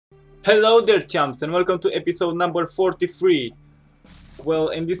Hello there chumps and welcome to episode number 43. Well,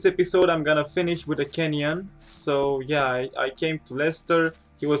 in this episode I'm gonna finish with a canyon. So yeah, I came to Lester.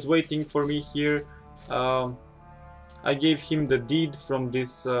 He was waiting for me here. Um, I gave him the deed from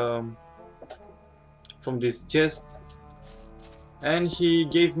this chest, and he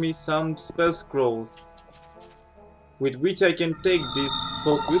gave me some spell scrolls with which I can take this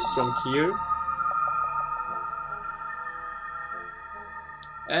focus from here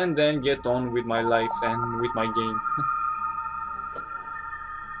and then get on with my life and with my game.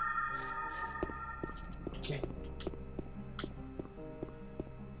 Okay.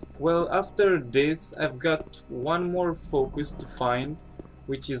 Well, after this, I've got one more focus to find,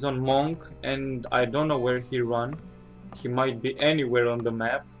 which is on Monk, and I don't know where he ran. He might be anywhere on the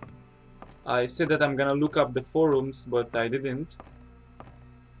map. I said that I'm gonna look up the forums, but I didn't.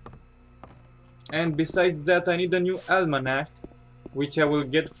 And besides that, I need a new almanac, which I will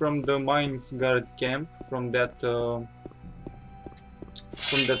get from the Mines Guard camp, from that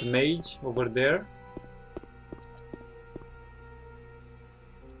mage over there.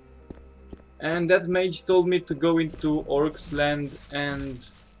 And that mage told me to go into Orc's land and...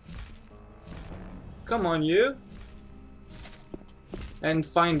 Come on, you! And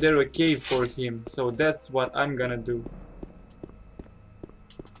find there a cave for him, so that's what I'm gonna do.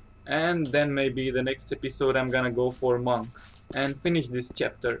 And then maybe the next episode I'm gonna go for Monk and finish this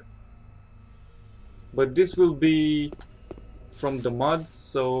chapter. But this will be from the mods,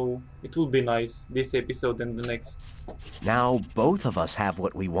 so it will be nice, this episode and the next. Now both of us have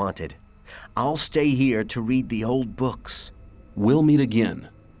what we wanted. I'll stay here to read the old books. We'll meet again.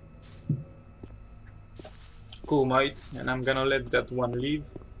 Cool, mate, and I'm gonna let that one leave.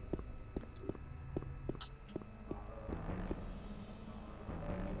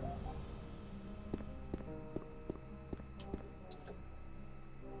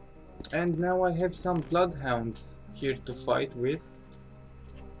 And now I have some bloodhounds here to fight with.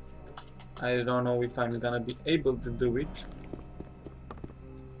 I don't know if I'm gonna be able to do it.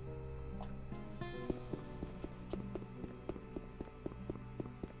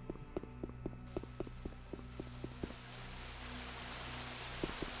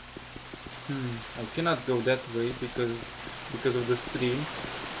 I cannot go that way because of the stream.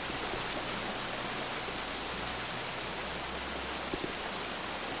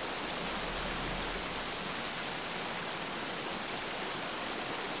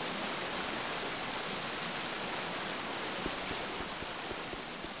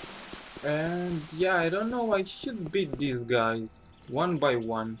 And yeah, I don't know, I should beat these guys one by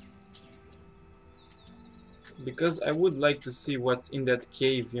one. Because I would like to see what's in that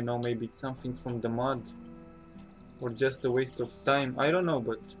cave, you know, maybe it's something from the mod. Or just a waste of time, I don't know,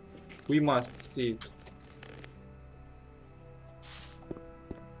 but we must see it.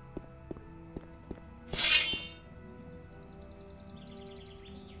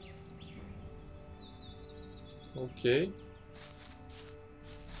 Okay.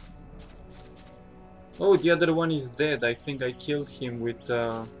 Oh, the other one is dead. I think I killed him with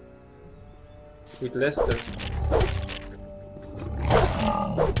Lester.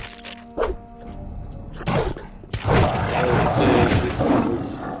 Okay, this one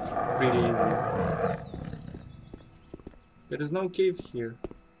was pretty easy. There is no cave here.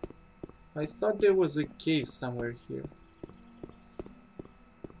 I thought there was a cave somewhere here.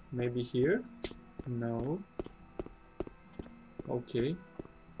 Maybe here? No. Okay.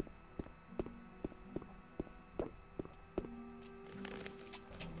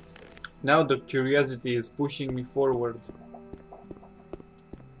 Now the curiosity is pushing me forward.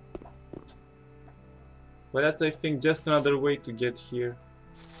 But that's, I think, just another way to get here.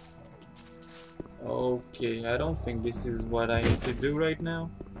 Okay, I don't think this is what I need to do right now.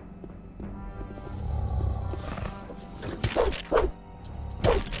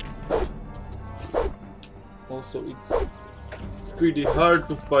 Also, it's pretty hard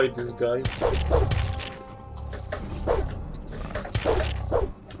to fight this guy.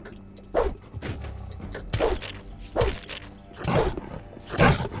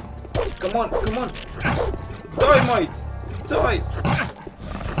 Come on, come on! Die, mate! Die!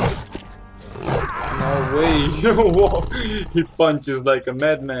 No way! Whoa. He punches like a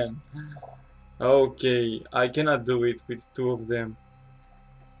madman. Okay, I cannot do it with two of them.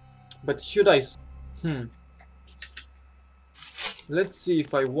 But should I? Let's see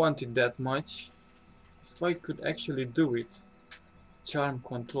if I want it that much. If I could actually do it. Charm,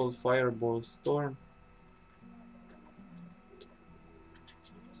 control, fireball, storm.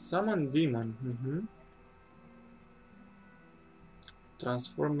 Summon demon.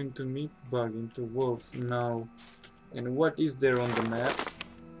 Transform into meat bug, into wolf. Now, and what is there on the map?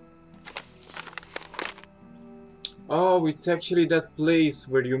 Oh, it's actually that place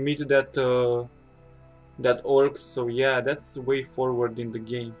where you meet that orc. So yeah, that's way forward in the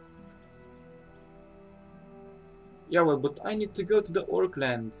game. Yeah, well, but I need to go to the orc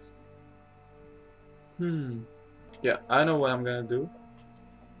lands. Yeah, I know what I'm gonna do.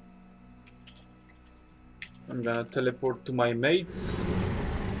 I'm gonna teleport to my mates.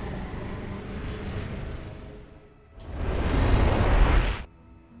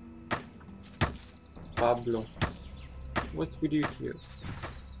 Pablo, what's with you here?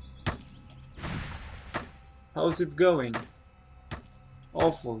 How's it going?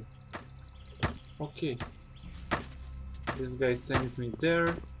 Awful. Okay. This guy sends me there.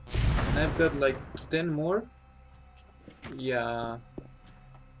 And I've got like 10 more. Yeah.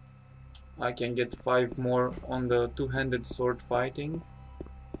 I can get 5 more on the two-handed sword fighting.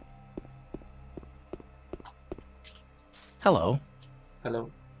 Hello.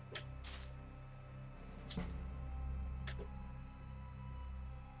 Hello.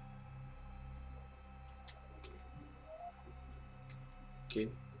 Okay.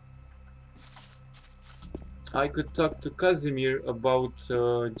 I could talk to Kazimir about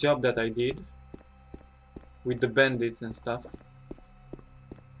a job that I did with the bandits and stuff.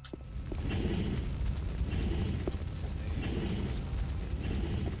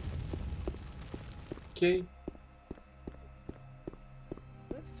 Okay.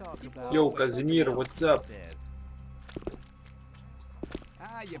 Yo, Kazimir, what's up?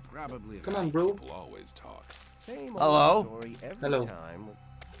 You probably Come on, bro. always talk. Hello? Hello.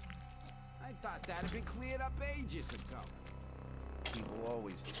 I thought that had been cleared up ages ago.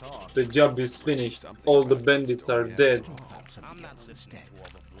 The job is finished. All the bandits are dead. I'm not listening to all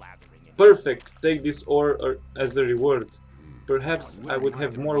the blathering. Perfect. Take this ore as a reward. Perhaps I would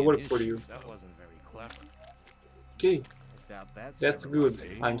have more work for you. That wasn't very clever. Okay. That's good.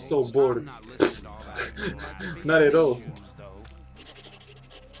 I'm so bored. Not listening to all that. Not at all.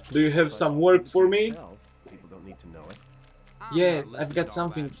 Do you have some work for me? Yes, I've got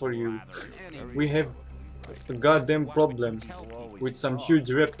something for you. We have a goddamn problem with some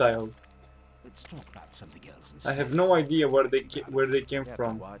huge reptiles. Let's talk about something else I instead. have no idea where they came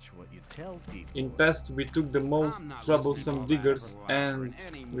from. In past we took the most troublesome diggers and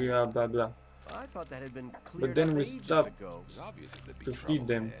we are blah blah. But then we stopped to feed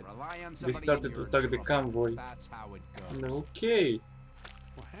them. They started to attack the convoy. That's how it goes. Okay,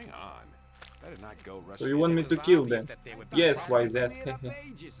 Well, hang on. That did not go so you want me to kill them? Yes, wise ass. Cleared up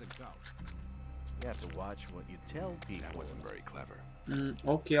ages ago. You have to watch what you tell people. That wasn't very clever.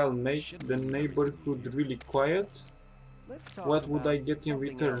 Okay, I'll make the neighborhood really quiet. What would I get in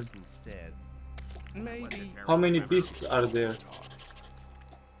return? Maybe. How many beasts are there?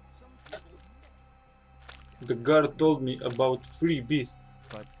 The guard told me about 3 beasts.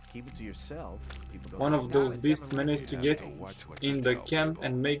 But keep it to yourself. One of those beasts managed to get in the camp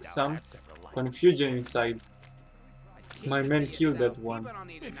and make some confusion inside. My men killed that one. People don't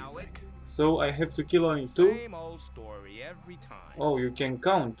need to know it. So I have to kill only 2? Same old story every time. Oh, you can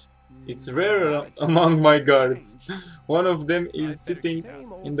count. It's rare among my guards. One of them is sitting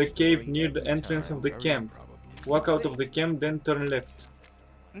in the cave near the entrance of the camp. Walk out of the camp, then turn left.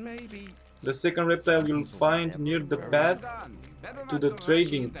 Maybe. The second reptile you'll find near the path Better to not the go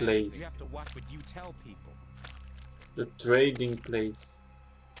trading rushing then. You place. have to watch what you tell people. The trading place.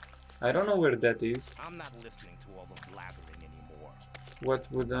 I don't know where that is. I'm not listening to all the blathering anymore. What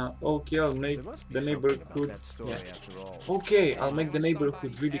would okay, I'll make the neighborhood. Yeah. Okay, I'll make the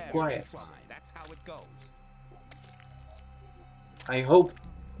neighborhood really quiet. That's how it goes. I hope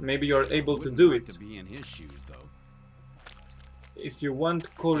maybe you're able to do it. To be in his shoes, though. If you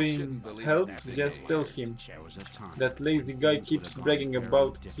want Corinne's help, just tell him. There was a time. That lazy guy keeps bragging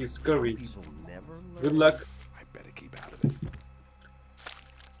about his courage. Good luck. I better keep out of it.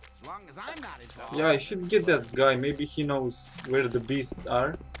 As long as I'm not involved. Yeah, I should get that guy. Maybe he knows where the beasts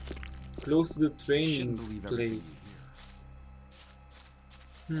are. Close to the training place.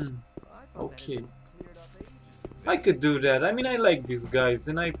 Okay. I could do that. I mean, I like these guys,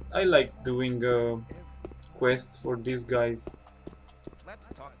 and I like doing quests for these guys. Let's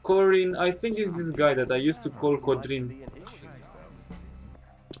talk. Corin, I think is this guy that I used to call Kodrin.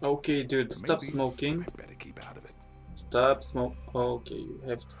 Okay, dude, stop smoking. I better keep out of it. Stop smoke. Okay, you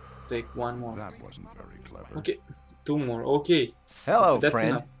have to take 1 more. That wasn't very clever. Okay, 2 more. Okay, Hello, that's friend.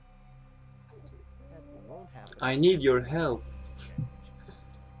 enough. I need your help.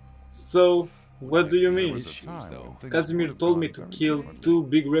 So, what do you mean? Casimir told me to kill 2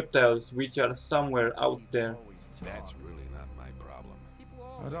 big reptiles which are somewhere out there. That's really not my problem.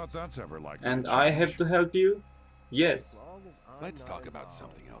 I doubt that's ever likely. And I have to help you? Yes. Let's talk about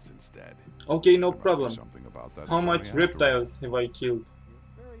something else instead. Okay, no There might be problem. something about that How story much after all. reptiles have I killed?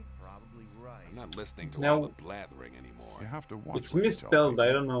 Very probably right. I'm not listening to Now- all the blathering anymore. You have to watch It's what you tell misspelled, people.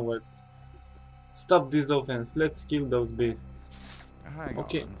 I don't know what's... Stop this offense, let's kill those beasts. Hang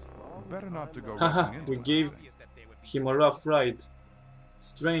Okay. on. Better not to go Haha, rushing into we it. gave him a rough ride.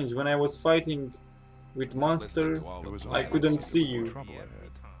 Strange, when I was fighting with monster, Listening to all the It was I blathering. couldn't see you. Trouble ahead.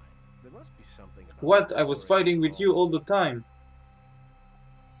 There must be something about What? I was fighting with you all the time.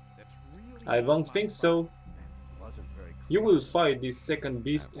 that's really I don't think so. wasn't very clear. You will fight this second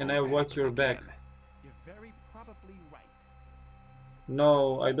beast and I'll watch your back. You're very probably right.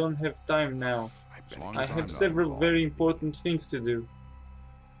 No, I don't have time now. As long I as I'm have not several involved. very important things to do.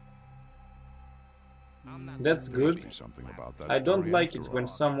 I'm not That's There good. must be something about that I don't story like after it when all.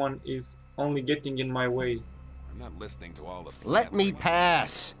 someone is only getting in my way. I'm not listening to all the Let me blathering.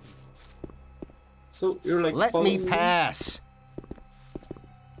 pass. So you're like Let following me pass.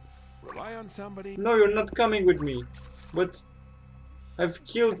 Rely on somebody. No, you're not coming with me. But I've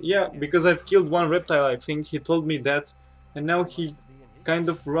killed, yeah, because I've killed one reptile, I think. He told me that. And now he kind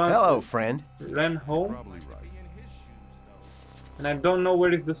of Hello, friend. ran home. Probably right. And I don't know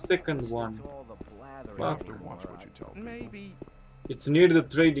where is the second one. You have Fuck. to watch what you tell people. Maybe. It's near the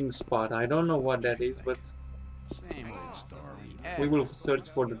trading spot. I don't know what that is, but Same old story. we will search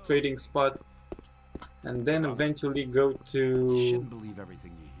for the trading spot. And then eventually go to... Shouldn't believe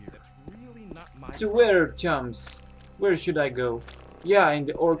everything you hear. That's really not my To where, chums? Where should I go? Yeah, in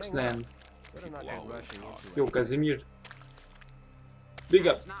the Orcs land. Yo, Kazimir. Big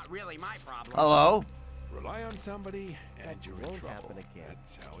up. It's not really my problem. Hello? Rely on somebody, and you're in trouble.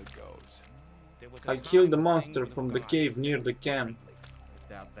 That's how it goes. There was I a killed the time monster when from the God cave near the camp.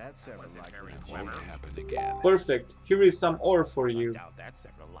 doubt that's ever likely to Won't change. happen again. Perfect. Here is some ore for I you. doubt that's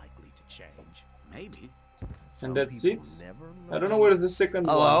ever likely to change. Maybe. And that's it? I don't know where's the second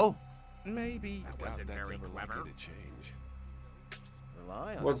one. Hello? Maybe. I doubt that's ever likely to change.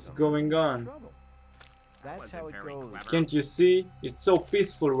 What's going on? That's how it goes. Can't you see? It's so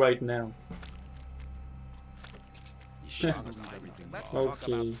peaceful right now. Shouldn't believe everything Let's you talk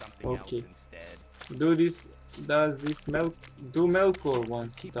Okay, about something okay. else instead. Does this Melkor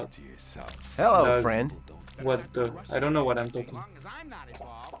wants to Keep talk? it to yourself. Hello, Does- friend. People don't What the? I don't know what I'm As talking. long as I'm not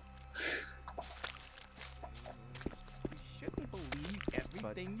involved. You shouldn't believe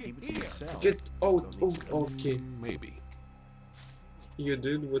everything you hear. Get out of... Okay. Maybe. You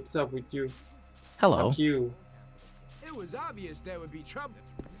dude, what's up with you? Hello. Fuck you. It was obvious there would be trouble.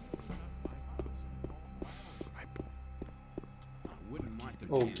 I wouldn't want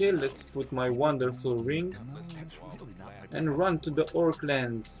to Okay, let's put my wonderful ring Listening to all the blathering. and run to the Orc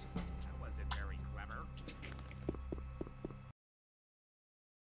lands. That wasn't very clever.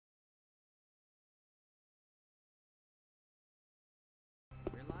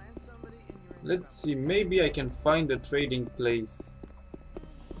 Let's see, maybe I can find a trading place.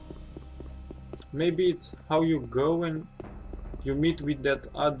 Maybe it's how you go and you meet with that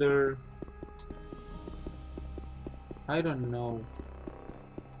other... I don't know.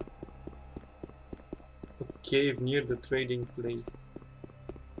 A cave near the trading place.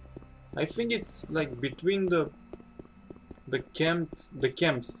 I think it's like between the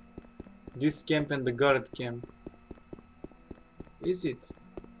camps. This camp and the guard camp. Is it?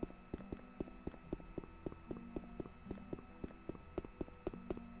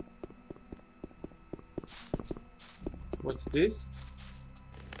 What's this?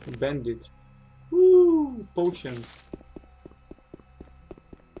 A bandit. Woo! Potions.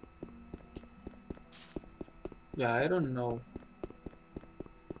 Yeah, I don't know.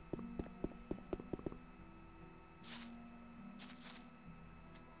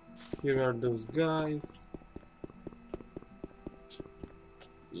 Here are those guys.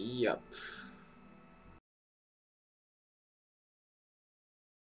 Yup.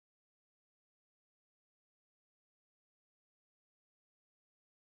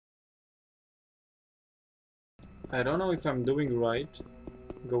 I don't know if I'm doing right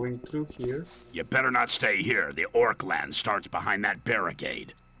going through here. You better not stay here. The orc land starts behind that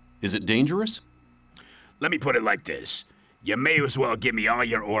barricade. Is it dangerous? Let me put it like this. You may as well give me all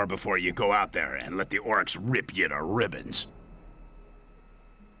your ore before you go out there and let the orcs rip you to ribbons.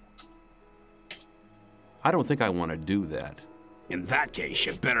 I don't think I want to do that. In that case,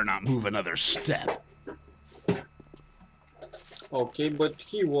 you better not move another step. Okay, but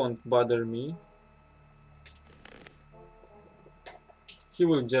he won't bother me. He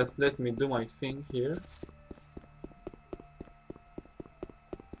will just let me do my thing here.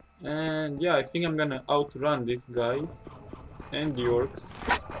 And yeah, I think I'm gonna outrun these guys and the orcs.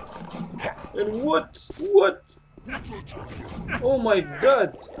 And what? Oh my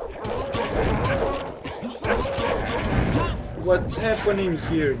god! What's happening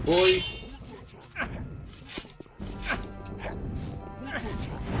here, boys?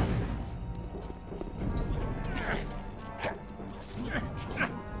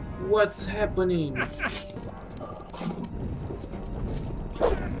 What's happening?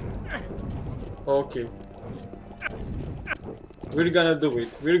 Okay. We're gonna do it.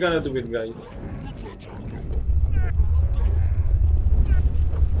 We're gonna do it, guys.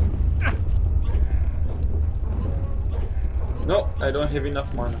 No, I don't have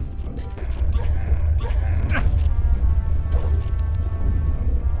enough mana.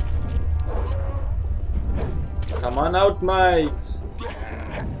 Come on out, mates.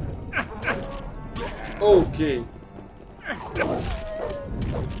 Okay.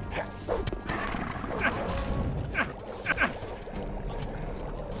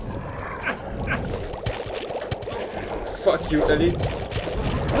 Fuck you, Elite.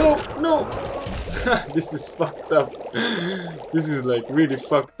 No, no. This is fucked up. This is like really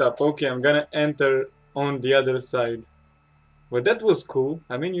fucked up. Okay, I'm gonna enter on the other side. Well, that was cool.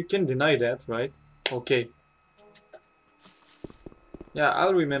 I mean, you can deny that, right? Okay. Yeah,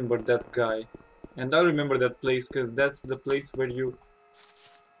 I'll remember that guy. And I'll remember that place, because that's the place where you...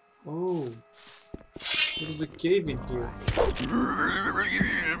 Oh. There's a cave in here.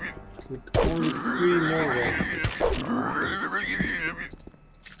 With only 3 more rats.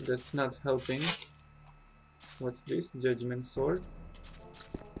 That's not helping. What's this? Judgment sword.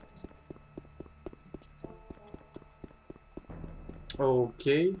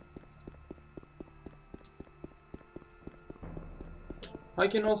 Okay. I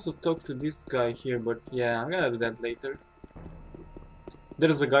can also talk to this guy here, but yeah, I'm gonna do that later.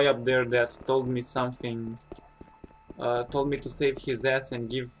 There's a guy up there that told me something. Told me to save his ass and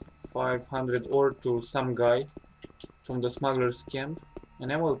give 500 ore to some guy from the smuggler's camp.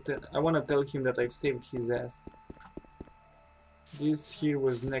 And I wanna tell him that I've saved his ass. This here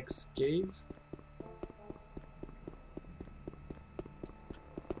was next cave.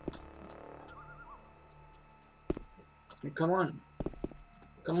 Come on.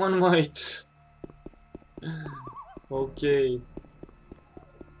 Come on, mate. Okay.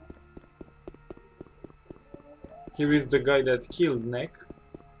 Here is the guy that killed Neck.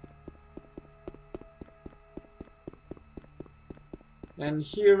 And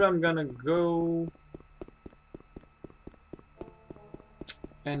here I'm gonna go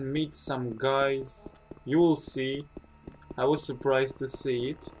and meet some guys. You will see. I was surprised to see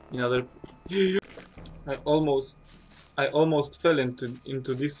it in other. I almost fell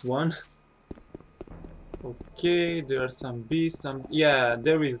into this one. Okay, there are some beasts. Yeah,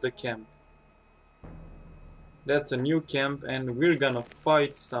 there is the camp. That's a new camp, and we're gonna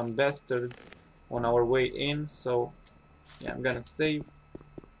fight some bastards on our way in. So yeah, I'm gonna save.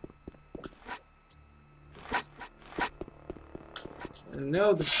 And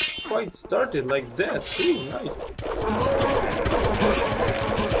now the fight started like that. Ooh, nice.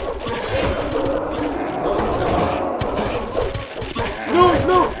 No,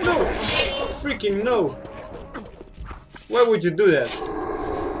 no, no! Freaking no! Why would you do that?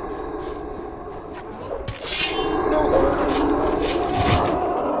 No!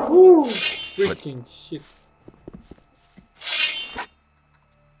 Woo! Freaking shit.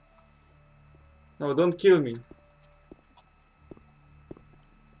 No, don't kill me.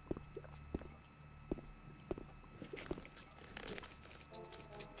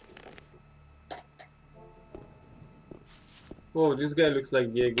 Whoa, this guy looks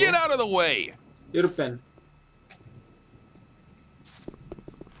like Diego. Get out of the way! Irpen.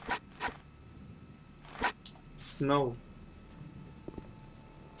 Snow.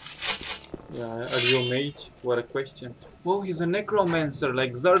 Yeah, are you a mage? What a question. Whoa, he's a necromancer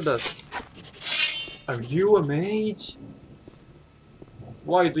like Zardas. Are you a mage?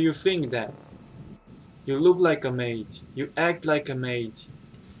 Why do you think that? You look like a mage. You act like a mage.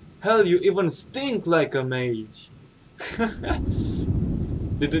 Hell, you even stink like a mage.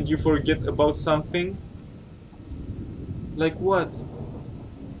 Didn't you forget about something? Like what?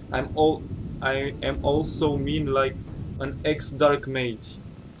 I am also mean like an ex-dark mage.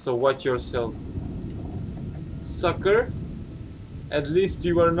 So watch yourself. Sucker? At least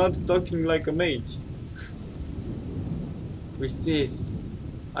you are not talking like a mage. Resist.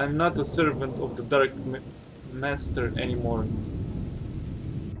 I'm not a servant of the Dark Master anymore.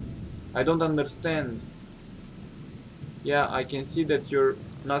 I don't understand. Yeah, I can see that you're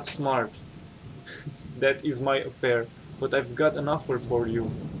not smart. That is my affair. But I've got an offer for you.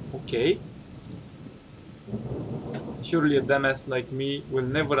 Okay? Surely a dumbass like me will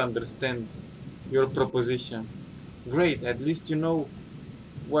never understand your proposition. Great, at least you know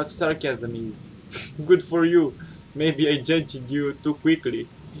what sarcasm is. Good for you. Maybe I judged you too quickly.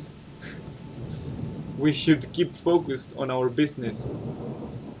 We should keep focused on our business.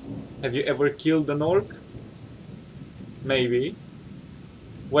 Have you ever killed an orc? Maybe.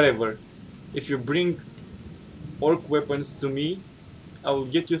 Whatever. If you bring orc weapons to me, I will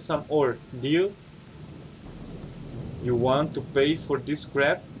get you some ore. Deal? You want to pay for this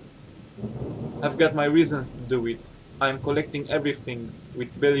crap? I've got my reasons to do it. I'm collecting everything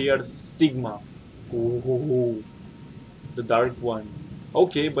with Beliar's stigma. Ooh, the dark one.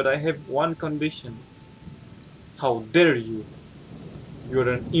 Okay, but I have one condition. How dare you? You're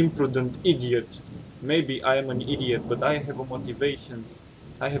an imprudent idiot. Maybe I am an idiot, but I have motivations.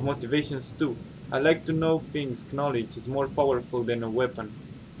 I have motivations too. I like to know things. Knowledge is more powerful than a weapon.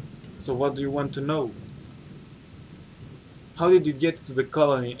 So what do you want to know? How did you get to the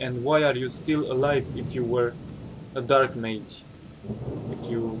colony, and why are you still alive if you were a dark mage? If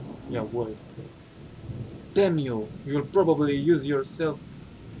you... yeah, what? Damn you! You'll probably use yourself.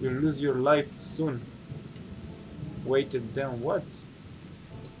 You'll lose your life soon. Weighted down, what?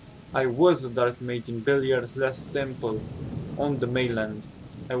 I was a dark mage in Beliar's last temple on the mainland.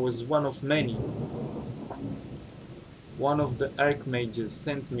 I was one of many. One of the archmages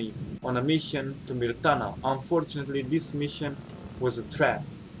sent me on a mission to Mirtana. Unfortunately, this mission was a trap.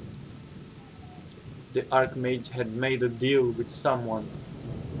 The archmage had made a deal with someone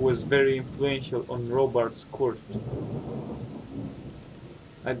who was very influential on Robart's court.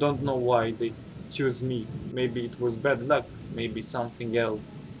 I don't know why they chose me. Maybe it was bad luck, maybe something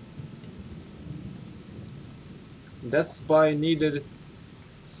else. That spy needed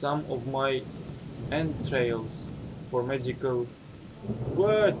some of my entrails for magical...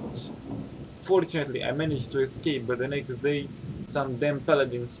 What? Fortunately, I managed to escape, but the next day some damn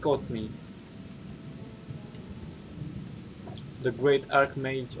paladins caught me. The great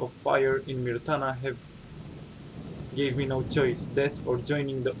archmage of fire in Mirtana gave me no choice, death or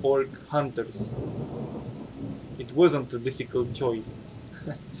joining the Orc Hunters. It wasn't a difficult choice.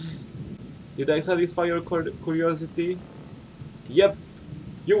 Did I satisfy your curiosity? Yep,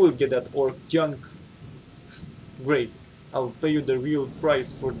 you will get that orc junk. Great, I'll pay you the real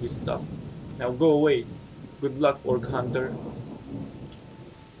price for this stuff. Now go away. Good luck, Orc Hunter.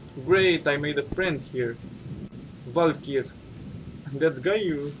 Great, I made a friend here. Valkyr. That guy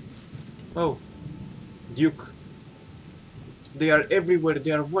you... Oh, Duke. They are everywhere,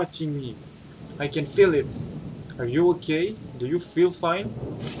 they are watching me. I can feel it. Are you okay? Do you feel fine?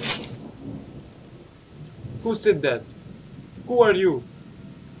 Who said that? Who are you?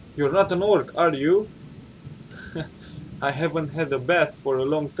 You're not an orc, are you? I haven't had a bath for a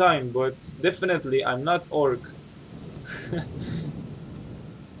long time, but definitely I'm not orc.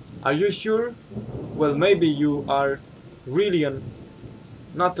 Are you sure? Well, maybe you are really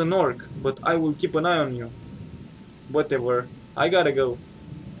not an orc, but I will keep an eye on you. Whatever, I gotta go.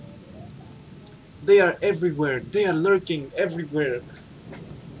 They are everywhere, they are lurking everywhere.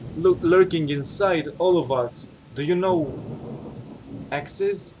 Lurking inside all of us. Do you know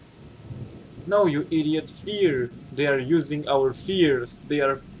axes? No, you idiot. Fear. They are using our fears. They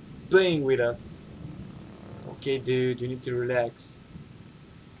are playing with us. Okay, dude, you need to relax.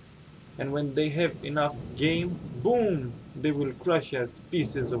 And when they have enough game, boom, they will crush us,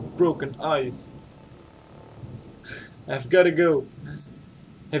 pieces of broken ice. I've gotta go.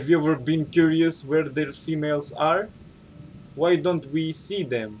 Have you ever been curious where their females are? Why don't we see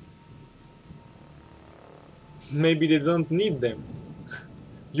them? Maybe they don't need them.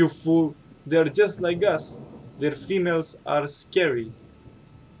 You fool, they are just like us. Their females are scary.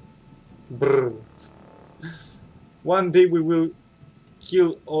 Brr. One day we will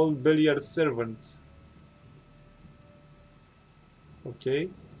kill all Beliar's servants. Okay.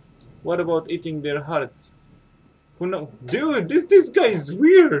 What about eating their hearts? Who knows? Dude, this guy is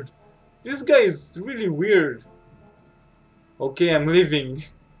weird. This guy is really weird. Okay, I'm leaving.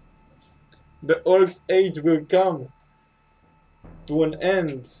 The orc's age will come to an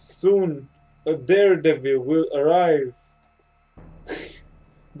end soon. A daredevil will arrive.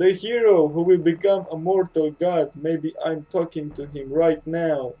 The hero who will become a mortal god. Maybe I'm talking to him right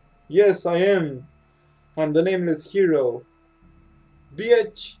now. Yes, I am. I'm the nameless hero.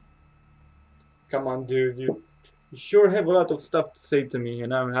 Bitch! Come on, dude. You sure have a lot of stuff to say to me,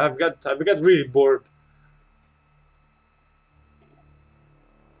 and I've got really bored.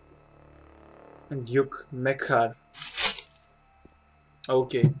 Duke Mekhar.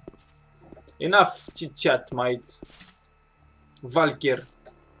 Okay. Enough chit chat, mates. Valkyr.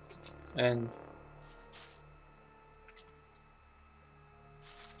 And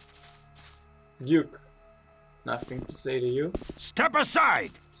Duke. Nothing to say to you. Step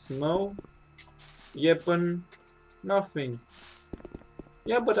aside! Snow. Weapon. Nothing.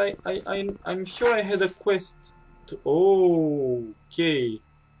 Yeah, but I'm sure I had a quest to... Oh, okay.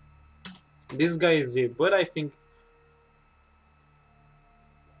 This guy is it, but I think...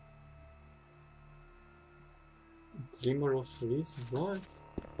 Glimmer of Fleece? What?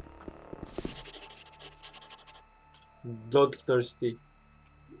 Bloodthirsty.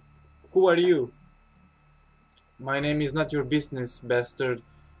 Who are you? My name is not your business, bastard.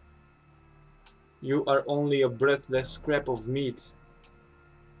 You are only a breathless scrap of meat.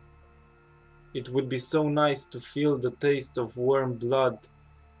 It would be so nice to feel the taste of warm blood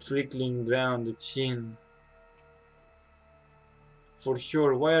trickling down the chin. For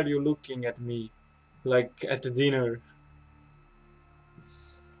sure, why are you looking at me like at dinner?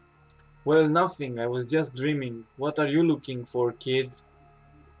 Well, nothing, I was just dreaming. What are you looking for, kid?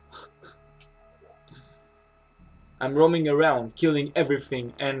 I'm roaming around, killing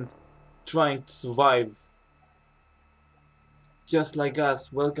everything and trying to survive. Just like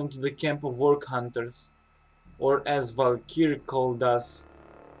us, welcome to the camp of Orc Hunters. Or as Valkyr called us,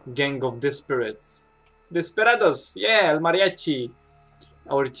 gang of desperates. Desperados! Yeah, el mariachi!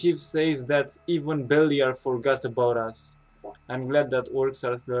 Our chief says that even Beliar forgot about us. I'm glad that orcs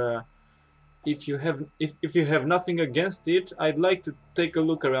are the... If you have nothing against it, I'd like to take a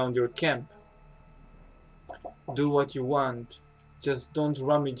look around your camp. Do what you want. Just don't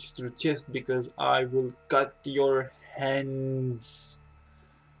rummage through chest because I will cut your hands.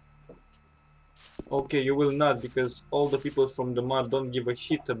 Okay, you will not, because all the people from the mud don't give a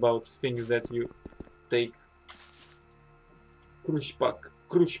shit about things that you take. Krushpak,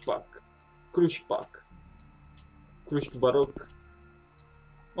 Krushpak, Krushpak, Krushkvarok.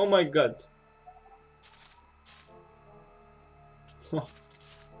 Oh my god.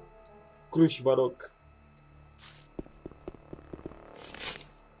 Krushvarok.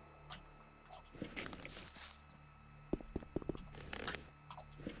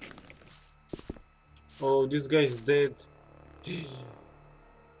 Oh, this guy is dead.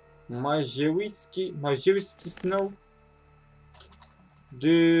 Majewski Snow?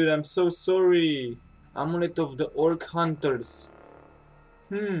 Dude, I'm so sorry. Amulet of the Orc Hunters.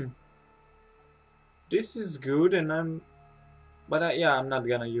 This is good and I'm not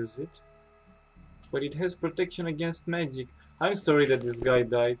gonna use it. But it has protection against magic. I'm sorry that this guy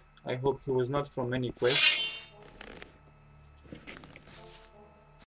died. I hope he was not from any quest.